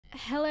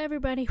Hello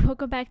everybody,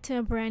 welcome back to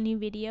a brand new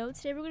video.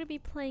 Today we're going to be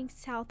playing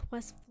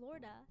Southwest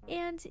Florida.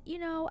 And you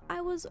know,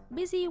 I was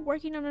busy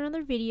working on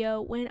another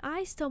video when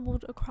I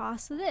stumbled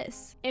across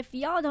this. If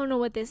y'all don't know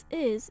what this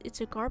is,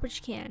 it's a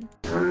garbage can.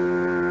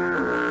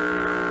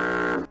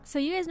 So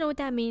you guys know what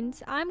that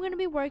means. I'm going to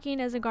be working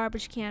as a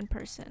garbage can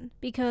person.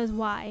 Because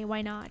why?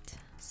 Why not?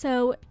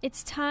 So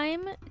it's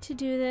time to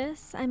do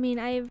this. I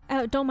mean,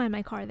 don't mind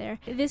my car there.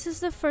 This is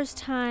the first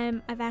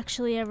time I've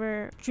actually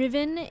ever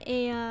driven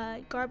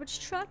a garbage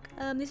truck.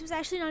 This was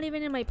actually not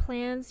even in my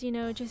plans, you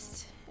know,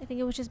 I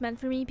think it was just meant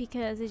for me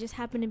because it just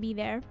happened to be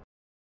there.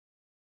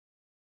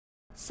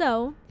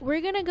 So we're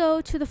gonna go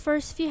to the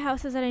first few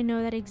houses that I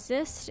know that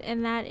exist,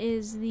 and that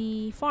is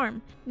the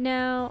farm.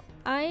 Now,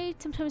 I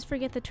sometimes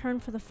forget the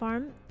turn for the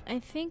farm. I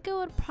think it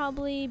would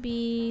probably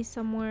be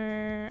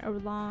somewhere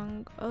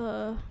along,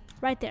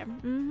 right there.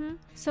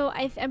 So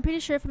I'm pretty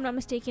sure, if I'm not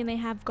mistaken, they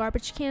have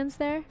garbage cans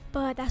there,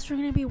 but that's what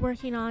we're gonna be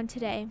working on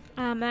today.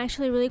 I'm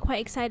actually really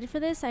quite excited for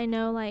this. I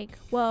know, like,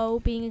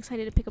 whoa, being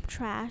excited to pick up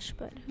trash,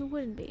 but who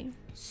wouldn't be?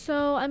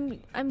 So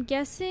I'm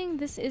guessing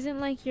this isn't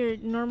like your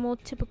normal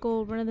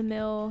typical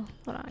run-of-the-mill.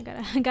 Hold on,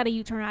 I gotta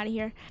U-turn out of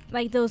here.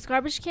 Like those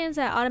garbage cans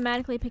that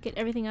automatically pick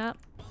everything up.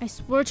 I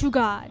swear to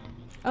God.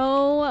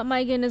 Oh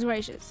my goodness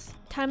gracious!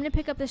 Time to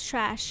pick up this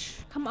trash.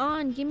 Come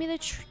on, give me the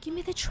trash. Give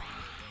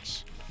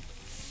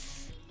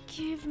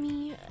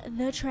me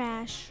the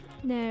trash.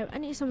 No, I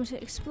need someone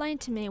to explain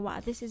to me why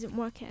this isn't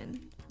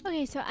working.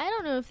 Okay, so I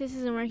don't know if this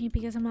isn't working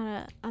because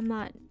I'm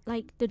not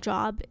like the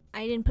job.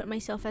 I didn't put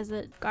myself as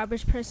a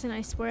garbage person.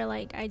 I swear,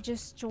 like, I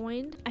just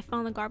joined. I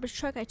found the garbage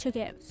truck. I took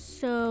it.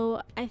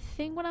 So I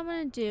think what I'm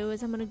gonna do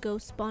is I'm gonna go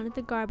spawn at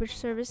the garbage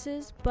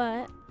services,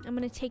 but I'm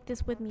gonna take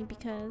this with me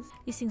because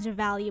these things are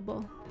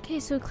valuable.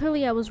 Okay, so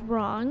clearly I was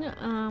wrong.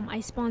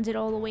 I spawned it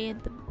all the way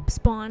at the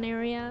spawn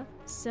area.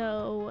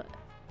 So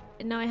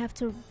now I have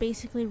to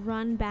basically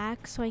run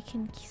back so I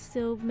can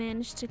still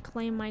manage to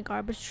claim my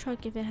garbage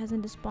truck if it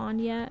hasn't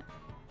despawned yet.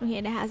 Okay,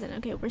 it hasn't.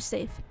 Okay, we're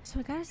safe. So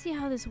I gotta see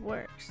how this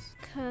works,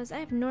 because I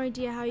have no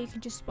idea how you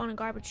can just spawn a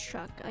garbage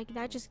truck. Like,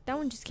 that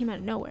one just came out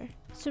of nowhere.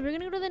 So we're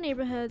gonna go to the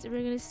neighborhoods and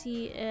we're gonna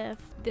see if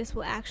this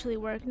will actually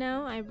work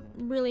now. I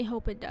really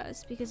hope it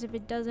does, because if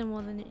it doesn't,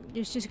 well, then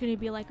there's just gonna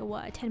be like a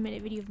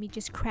 10-minute video of me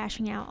just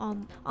crashing out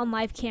on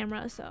live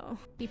camera, so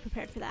be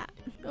prepared for that.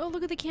 Oh,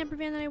 look at the camper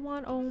van that I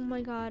want. Oh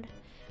my god,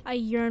 I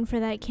yearn for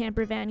that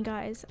camper van,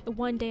 guys.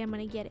 One day I'm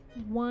gonna get it.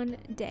 One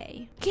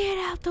day. Get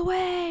out the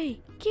way!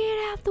 Get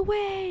out the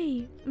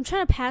way! I'm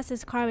trying to pass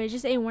this car, but it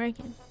just ain't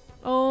working.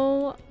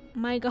 Oh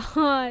my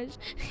gosh.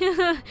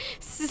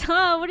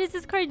 Stop! What is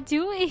this car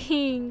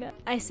doing?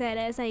 I said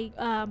as I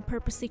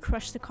purposely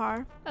crushed the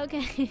car.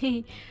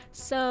 Okay,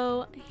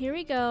 so here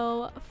we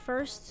go.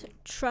 First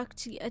truck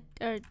to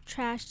or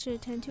trash to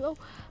attend to. Oh,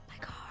 my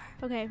car.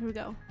 Okay, here we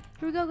go.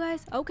 Here we go,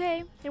 guys.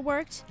 Okay, it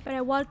worked, but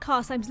at what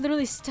cost? I'm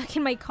literally stuck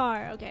in my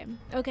car.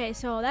 Okay,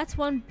 so that's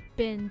one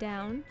bin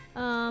down.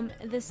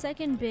 The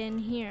second bin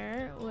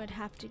here would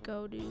have to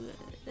go to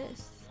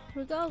this.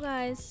 Here we go,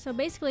 guys. So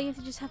basically, you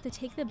just have to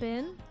take the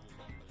bin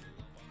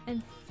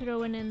and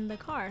throw it in the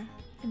car,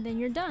 and then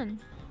you're done.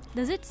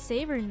 Does it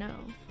save or no?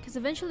 Because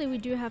eventually we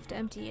do have to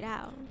empty it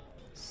out.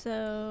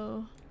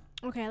 So,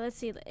 okay, let's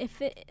see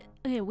if it.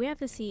 Okay, we have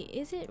to see.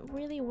 Is it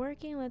really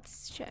working?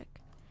 Let's check.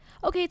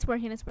 Okay, it's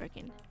working. It's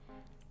working.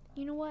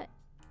 You know what?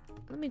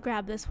 Let me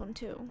grab this one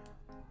too.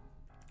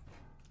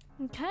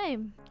 Okay,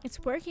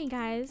 it's working,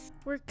 guys.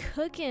 We're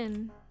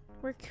cooking.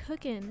 We're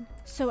cooking.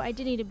 So I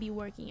did need to be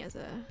working as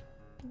a...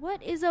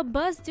 What is a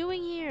bus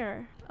doing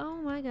here? Oh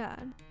my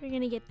god. We're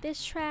gonna get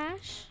this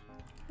trash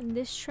and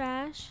this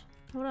trash.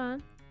 Hold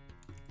on.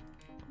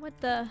 What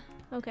the?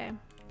 Okay.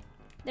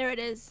 There it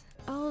is.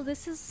 Oh,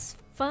 this is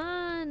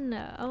fun.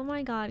 Oh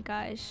my god,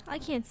 guys. I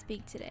can't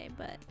speak today,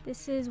 but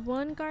this is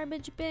one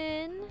garbage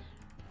bin.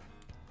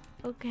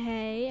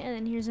 Okay, and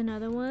then here's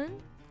another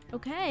one.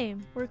 Okay,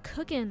 we're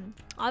cooking.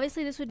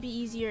 Obviously, this would be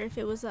easier if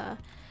it was a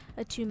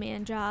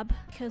two-man job,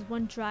 because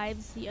one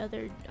drives, the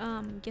other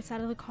gets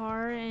out of the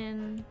car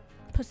and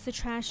puts the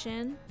trash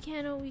in.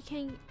 We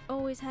can't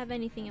always have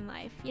anything in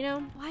life, you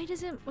know? Why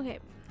doesn't... Okay,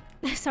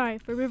 sorry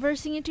for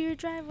reversing into your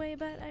driveway,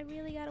 but I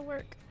really gotta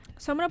work.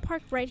 So I'm gonna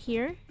park right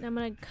here, and I'm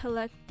gonna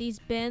collect these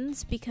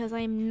bins, because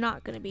I'm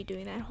not gonna be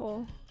doing that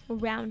whole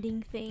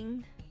rounding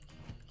thing.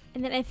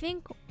 And then I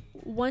think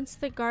once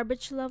the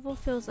garbage level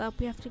fills up,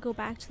 we have to go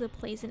back to the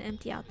place and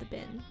empty out the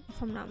bin,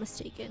 if I'm not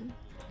mistaken.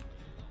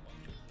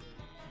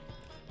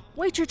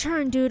 Wait your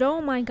turn, dude.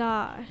 Oh my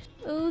god.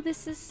 Oh,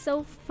 this is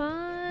so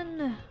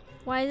fun.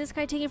 Why is this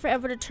guy taking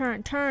forever to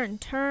turn?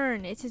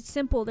 Turn. It's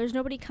simple. There's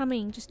nobody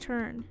coming. Just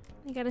turn.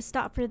 I gotta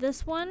stop for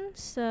this one,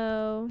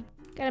 so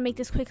gotta make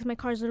this quick because my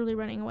car's literally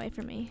running away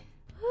from me.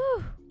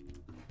 Whew.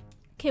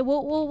 Okay,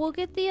 we'll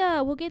get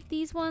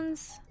these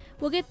ones.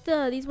 We'll get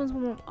these ones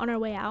when we're on our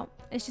way out.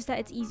 It's just that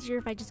it's easier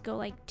if I just go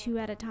like 2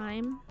 at a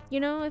time, you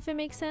know, if it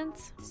makes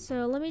sense.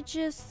 So let me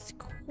just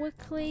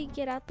quickly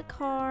get out the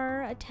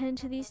car, attend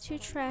to these 2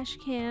 trash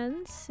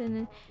cans,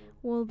 and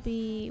we'll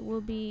be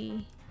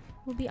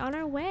on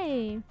our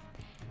way.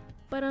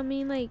 But I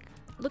mean, like,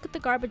 look at the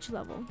garbage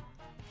level.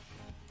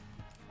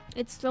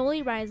 It's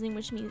slowly rising,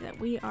 which means that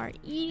we are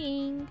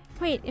eating.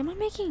 Wait,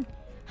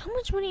 how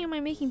much money am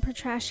I making per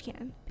trash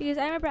can? Because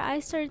I remember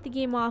I started the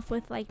game off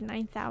with like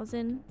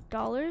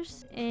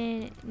 $9,000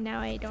 and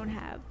now I don't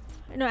have,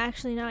 no,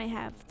 actually now I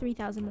have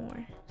 3,000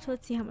 more. So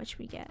let's see how much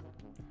we get.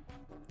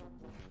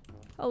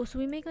 Oh, so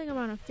we make like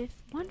around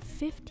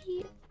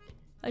 $150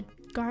 a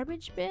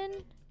garbage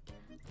bin?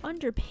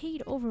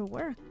 Underpaid,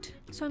 overworked.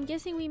 So I'm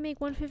guessing we make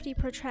 $150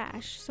 per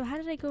trash. So how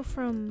did I go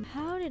from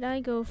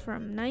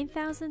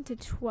 9,000 to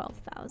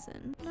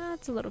 12,000?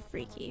 That's a little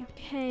freaky.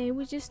 Okay,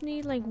 we just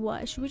need like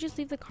what? Should we just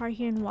leave the car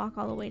here and walk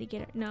all the way to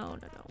get it? No,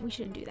 we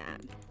shouldn't do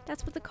that.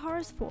 That's what the car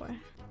is for.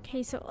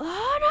 Okay, so,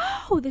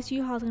 oh no! This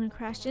U-Haul's gonna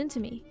crash into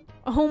me.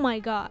 Oh my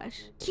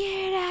gosh.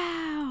 Get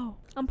out!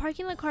 I'm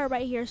parking the car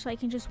right here so I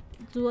can just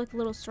do like a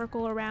little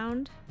circle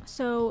around.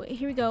 So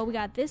here we go. We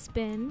got this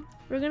bin.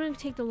 We're gonna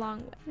take the long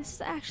way. This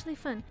is actually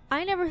fun.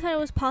 I never thought it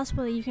was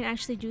possible that you can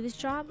actually do this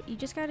job. You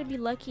just gotta be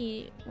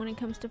lucky when it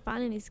comes to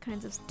finding these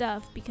kinds of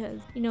stuff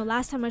because, you know,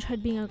 last time I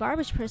tried being a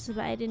garbage person,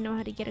 but I didn't know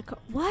how to get a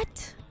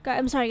what? God,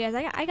 I'm sorry guys.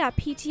 I got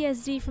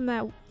PTSD from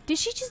that. Did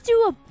she just do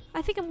a...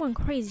 I think I'm going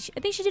crazy. I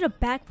think she did a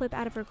backflip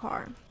out of her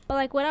car. But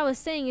like what I was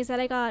saying is that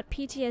I got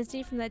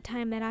PTSD from that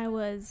time that I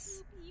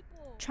was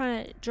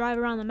trying to drive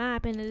around the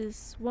map and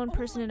this one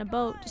person in a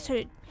boat just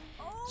started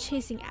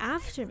chasing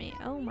after me.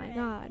 Oh my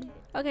god.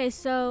 Okay,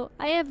 so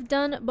I have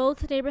done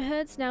both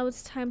neighborhoods. Now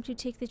it's time to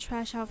take the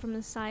trash out from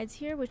the sides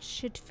here, which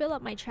should fill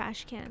up my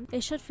trash can.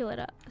 It should fill it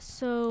up.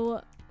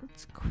 So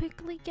let's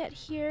quickly get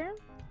here.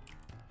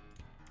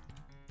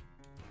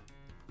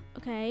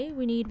 Okay,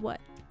 we need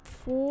what?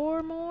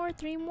 4 more?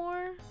 3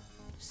 more?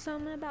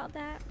 Something about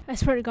that. I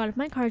swear to god, if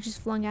my car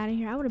just flung out of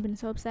here, I would have been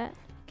so upset.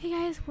 Okay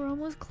guys, we're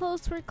almost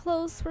close. We're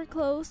close.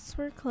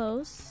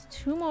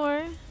 2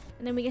 more.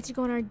 And then we get to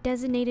go on our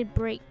designated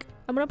break.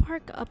 I'm gonna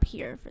park up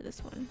here for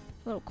this one.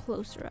 A little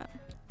closer up.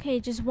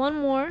 Okay, just one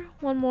more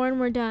and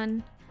we're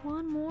done.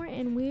 One more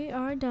and we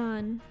are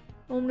done.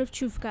 Moment of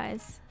truth,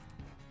 guys.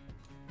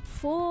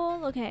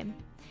 Full. Okay.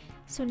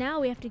 So now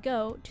we have to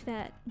go to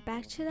that,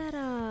 back to that,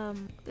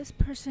 this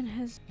person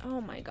has, oh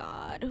my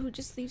god, who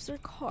just leaves their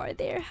car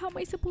there. How am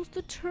I supposed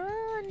to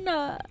turn?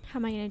 How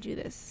am I gonna do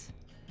this?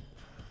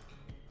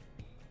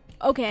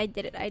 Okay, I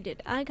did it.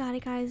 I got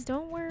it, guys.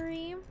 Don't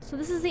worry. So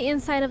this is the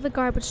inside of the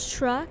garbage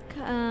truck.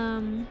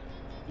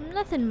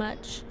 Nothing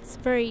much. It's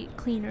very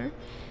cleaner,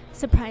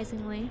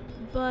 surprisingly.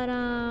 But,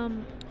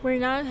 we're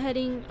now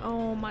heading,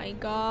 oh my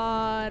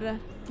god.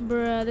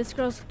 Bruh, this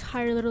girl's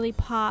tire literally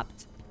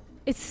popped.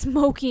 It's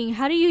smoking.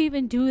 How do you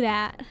even do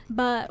that?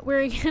 But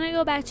we're gonna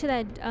go back to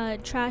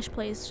that trash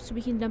place so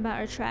we can dump out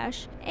our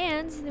trash.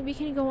 And then we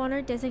can go on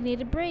our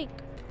designated break.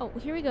 Oh,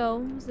 here we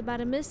go. I was about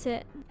to miss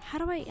it. How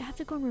do I have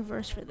to go in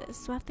reverse for this?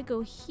 So I have to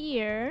go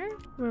here,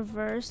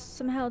 reverse.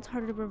 Somehow it's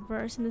harder to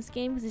reverse in this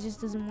game because it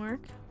just doesn't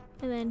work.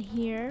 And then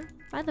here.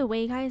 By the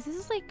way, guys, this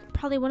is like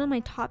probably one of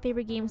my top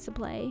favorite games to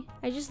play.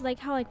 I just like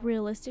how like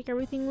realistic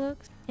everything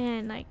looks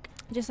and like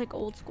just like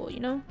old school, you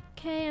know?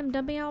 Okay, I'm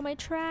dumping out my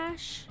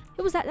trash.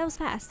 That was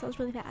fast. That was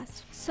really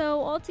fast.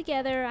 So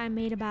altogether, I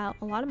made about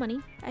a lot of money.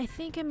 I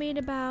think I made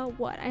about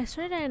what? I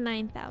started at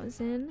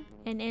 9,000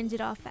 and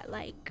ended off at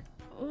like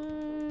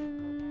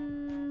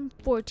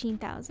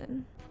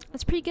 14,000.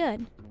 That's pretty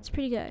good. It's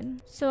pretty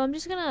good. So I'm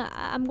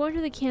going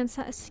to the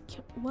campsite.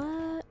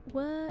 What?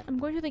 I'm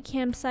going to the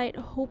campsite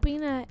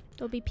hoping that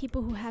there'll be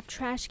people who have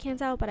trash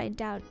cans out, but I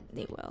doubt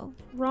they will.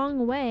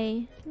 Wrong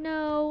way.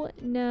 No.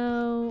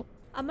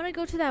 I'm gonna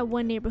go to that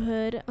one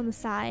neighborhood on the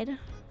side.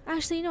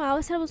 Actually, no, I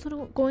always said I was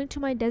going to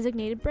my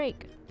designated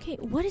break. Okay,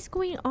 what is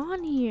going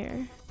on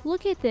here?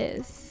 Look at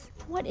this.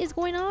 What is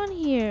going on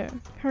here?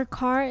 Her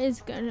car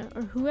is gonna,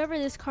 or whoever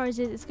this car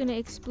is gonna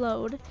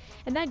explode.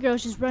 And that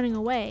girl's just running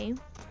away.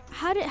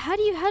 How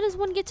does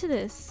one get to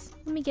this?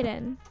 Let me get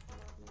in.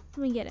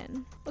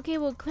 Okay,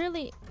 well,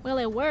 clearly, well,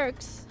 it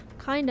works.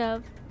 Kind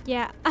of.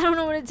 Yeah, I don't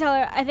know what to tell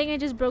her. I think I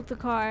just broke the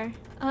car.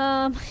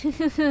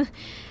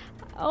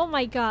 Oh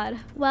my god.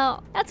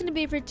 Well, that's gonna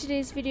be it for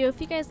today's video.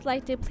 If you guys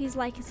liked it, please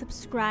like and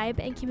subscribe.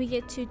 And can we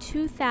get to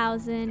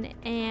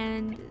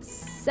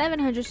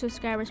 2,700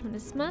 subscribers from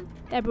this month?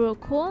 That'd be real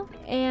cool.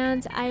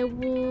 And I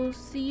will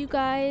see you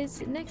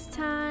guys next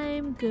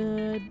time.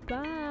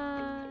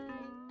 Goodbye.